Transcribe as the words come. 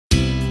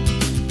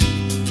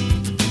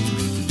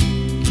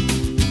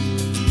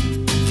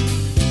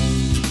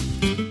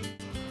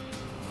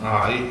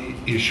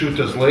You shoot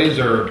this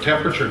laser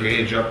temperature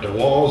gauge up. The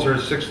walls are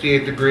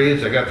 68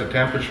 degrees. I got the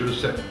temperature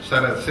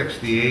set at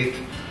 68.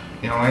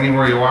 You know,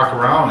 anywhere you walk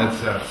around,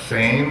 it's that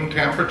same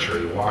temperature.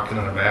 You walk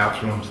into the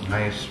bathrooms,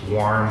 nice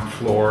warm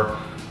floor.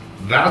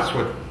 That's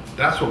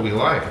what we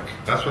like.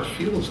 That's what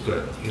feels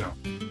good. You know.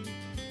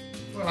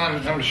 Well,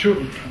 I'm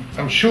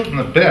shooting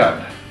the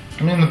bed.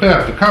 I mean the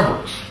bed, the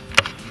covers,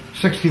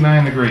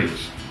 69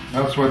 degrees.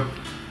 That's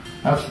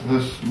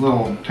this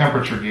little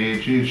temperature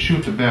gauge. You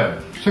shoot the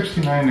bed,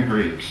 69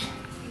 degrees.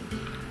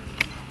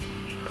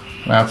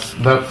 That's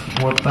what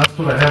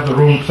I have the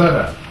room set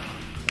at.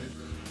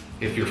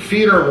 If your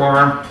feet are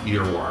warm,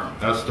 you're warm.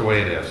 That's the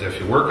way it is. If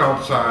you work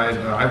outside,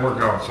 I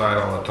work outside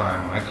all the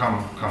time. When I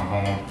come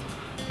home,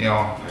 you know,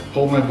 I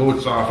pull my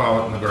boots off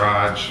out in the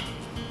garage.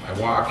 I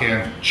walk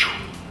in,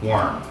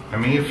 warm. I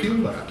mean, you feel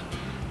that.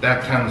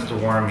 That tends to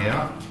warm you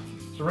up.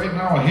 So right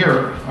now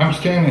here, I'm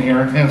standing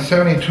here and it's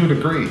 72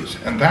 degrees.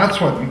 And that's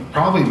what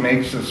probably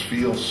makes this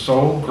feel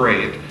so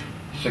great.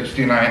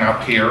 69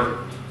 up here,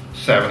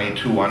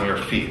 72 on your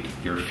feet.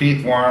 Your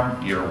feet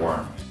warm, you're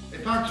warm. I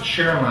talked to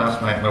Sharon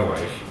last night, my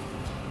wife.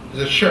 I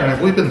said, Sharon,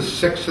 have we been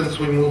sick since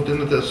we moved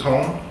into this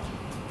home?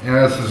 And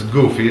this is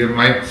goofy, it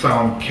might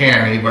sound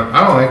canny, but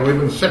I don't think we've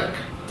been sick.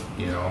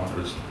 You know,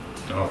 there's,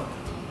 you know,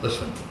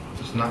 listen,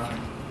 there's nothing.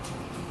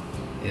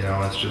 You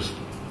know, it's just,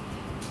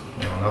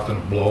 you know,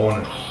 nothing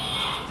blowing,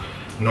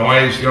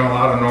 noise, you know, a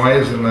lot of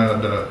noise, and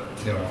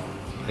you know,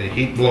 the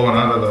heat blowing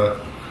out of the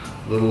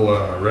little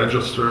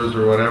registers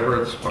or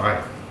whatever. It's fine.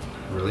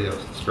 It really is.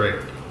 It's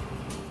great.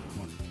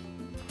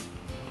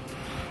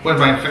 When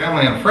my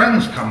family and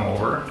friends come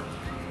over,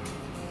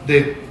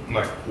 they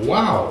like,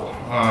 wow,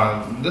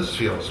 this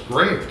feels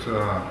great.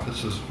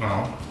 This is,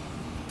 well,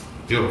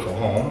 beautiful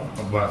home,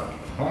 but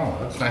oh,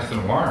 that's nice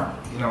and warm.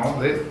 You know,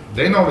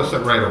 they notice it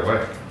right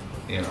away.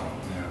 You know,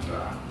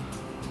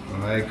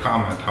 and they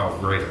comment how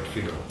great it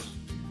feels.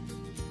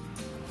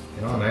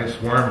 You know,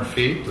 nice warm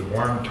feet and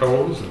warm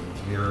toes, and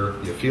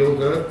you feel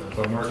good.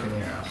 What more can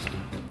you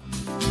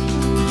ask?